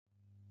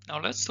Now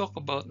let's talk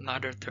about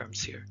another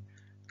terms here,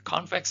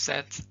 convex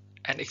sets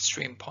and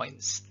extreme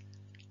points.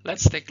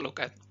 Let's take a look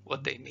at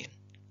what they mean.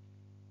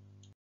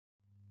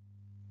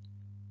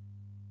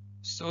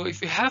 So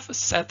if you have a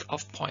set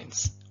of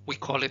points, we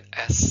call it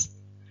S.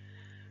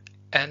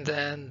 And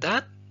then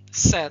that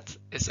set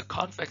is a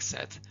convex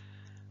set.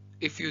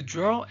 If you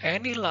draw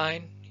any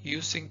line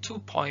using 2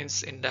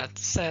 points in that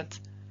set,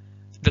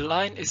 the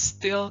line is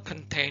still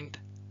contained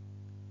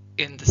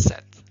in the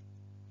set.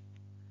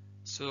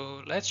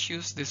 So let's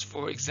use these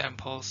 4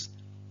 examples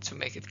to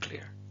make it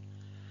clear.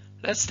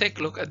 Let's take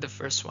a look at the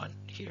first one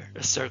here,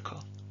 a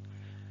circle.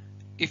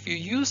 If you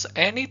use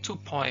any 2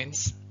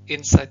 points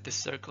inside the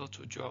circle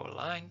to draw a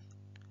line,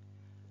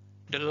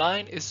 the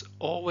line is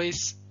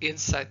always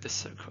inside the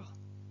circle.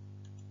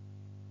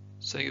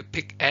 So you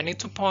pick any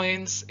 2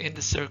 points in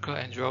the circle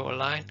and draw a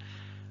line,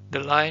 the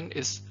line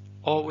is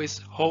always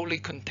wholly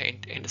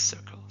contained in the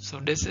circle. So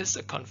this is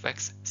a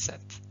convex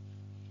set.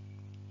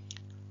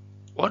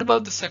 What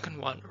about the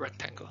second one,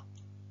 rectangle?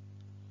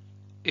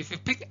 If you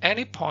pick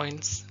any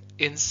points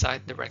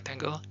inside the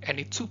rectangle,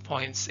 any 2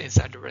 points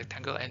inside the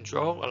rectangle and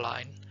draw a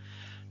line,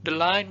 the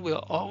line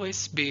will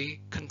always be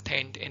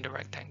contained in the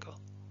rectangle.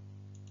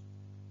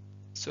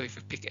 So if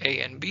you pick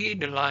A and B,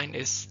 the line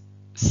is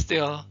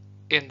still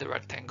in the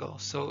rectangle,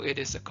 so it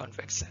is a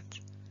convex set.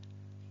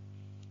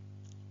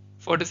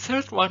 For the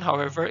third one,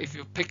 however, if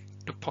you pick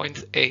the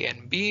points A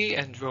and B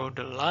and draw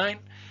the line,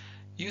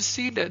 you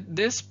see that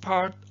this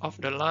part of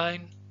the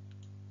line,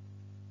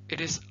 it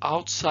is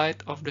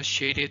outside of the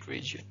shaded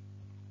region.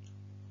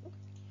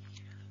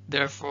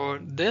 Therefore,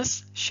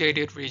 this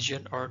shaded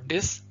region or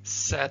this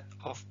set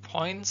of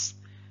points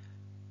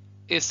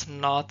is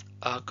not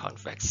a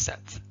convex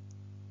set,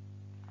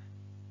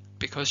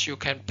 because you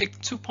can pick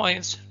 2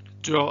 points,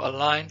 draw a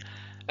line,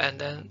 and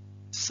then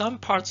some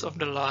parts of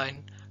the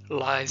line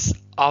lies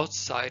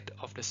outside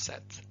of the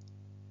set.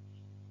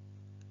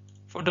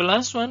 For the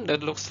last one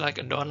that looks like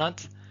a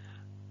donut,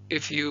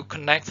 if you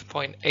connect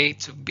point A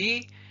to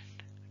B,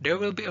 there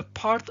will be a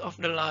part of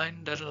the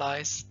line that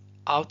lies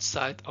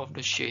outside of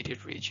the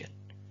shaded region.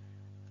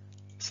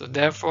 So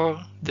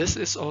therefore, this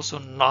is also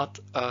not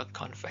a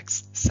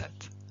convex set.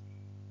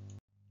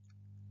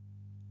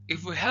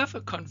 If we have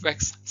a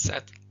convex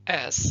set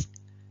S,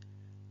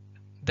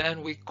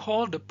 then we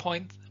call the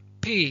point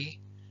P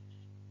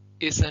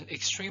is an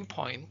extreme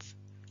point.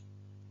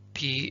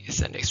 P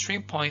is an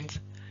extreme point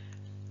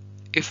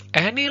if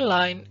any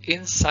line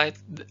inside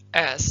the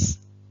S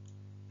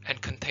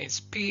and contains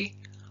P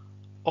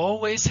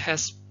always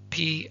has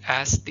P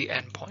as the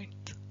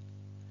endpoint.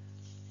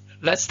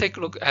 Let's take a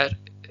look at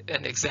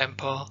an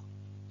example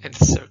in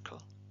the circle.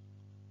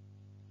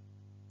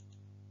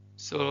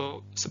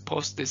 So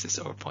suppose this is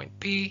our point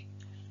P,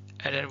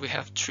 and then we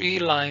have 3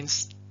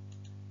 lines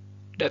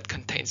that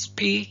contains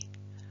P.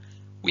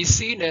 We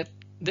see that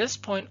this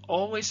point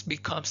always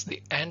becomes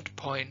the end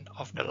point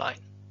of the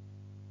line.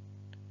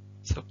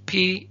 So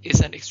P is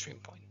an extreme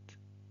point.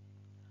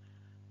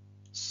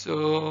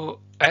 So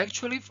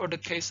actually, for the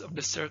case of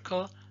the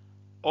circle,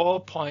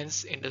 all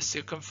points in the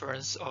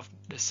circumference of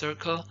the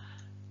circle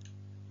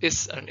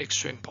is an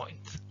extreme point.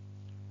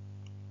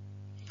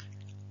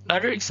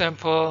 Another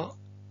example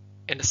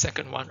in the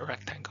second one,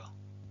 rectangle.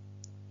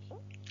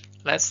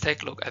 Let's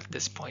take a look at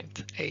this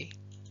point A.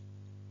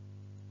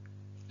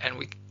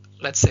 And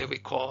let's say we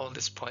call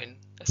this point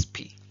as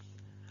P.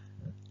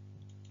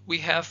 We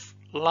have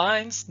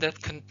lines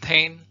that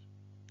contain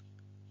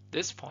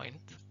this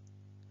point,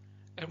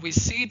 and we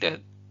see that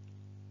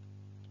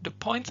the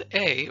point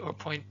A or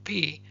point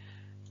P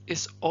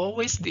is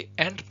always the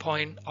end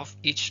point of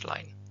each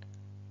line.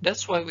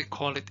 That's why we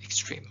call it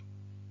extreme.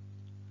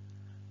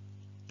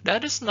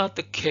 That is not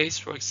the case,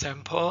 for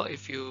example,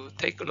 if you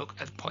take a look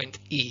at point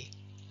E.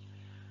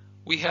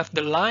 We have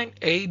the line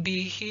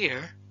AB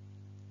here,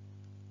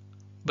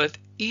 but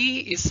E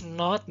is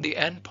not the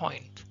end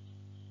point,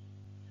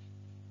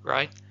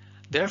 right?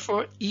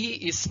 Therefore, E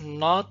is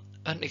not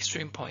an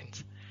extreme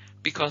point,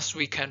 because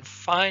we can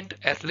find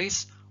at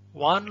least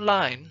one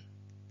line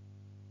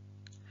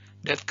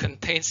that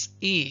contains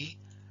E,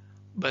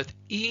 but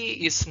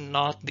E is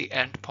not the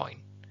end point.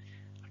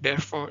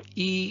 Therefore,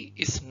 E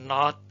is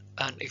not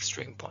an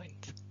extreme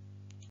point.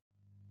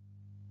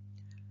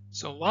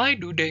 So why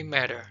do they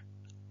matter?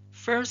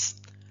 First,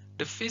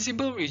 the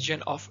feasible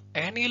region of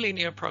any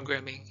linear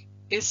programming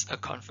is a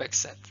convex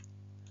set.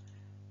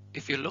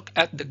 If you look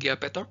at the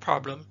geometric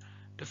problem,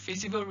 the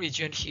feasible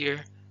region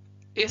here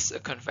is a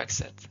convex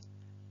set.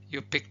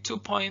 You pick 2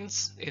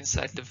 points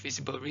inside the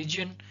feasible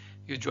region,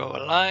 you draw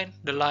a line,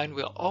 the line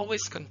will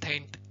always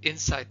contain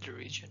inside the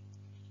region.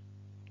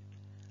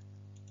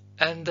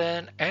 And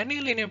then any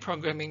linear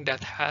programming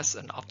that has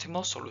an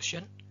optimal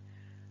solution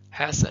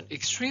has an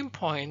extreme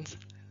point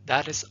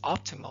that is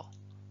optimal.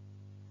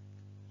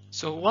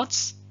 So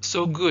what's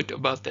so good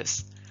about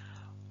this?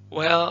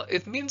 Well,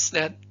 it means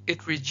that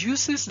it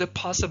reduces the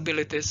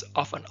possibilities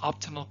of an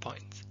optimal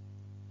point.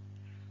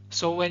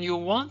 So when you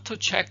want to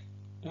check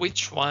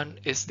which one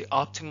is the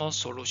optimal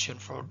solution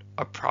for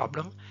a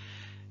problem,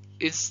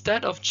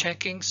 instead of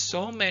checking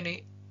so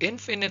many,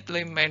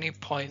 infinitely many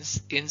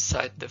points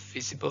inside the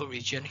feasible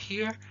region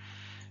here,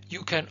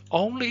 you can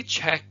only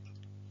check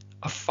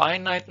a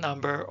finite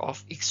number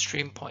of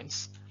extreme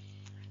points.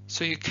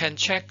 So you can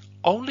check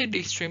only the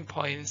extreme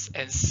points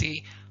and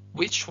see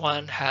which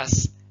one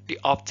has the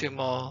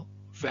optimal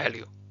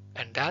value,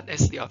 and that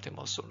is the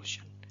optimal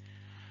solution.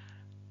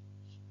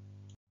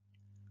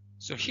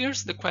 So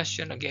here's the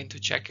question again to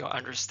check your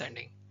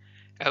understanding.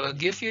 I will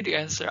give you the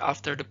answer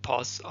after the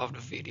pause of the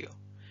video.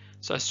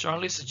 So I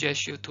strongly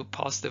suggest you to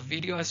pause the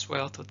video as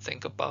well to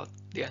think about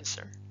the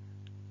answer.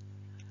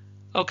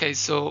 Okay,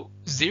 so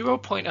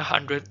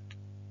 0.100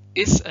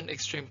 is an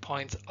extreme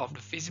point of the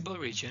feasible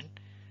region,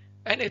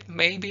 and it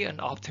may be an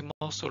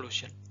optimal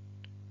solution.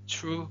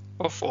 True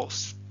or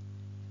false?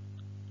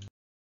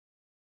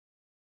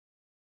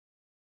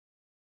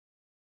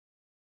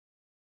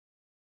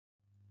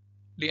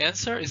 The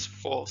answer is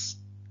false.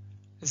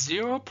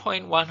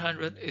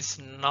 0.100 is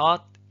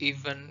not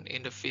even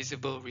in the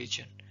feasible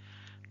region.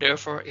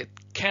 Therefore, it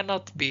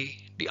cannot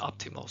be the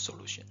optimal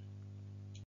solution.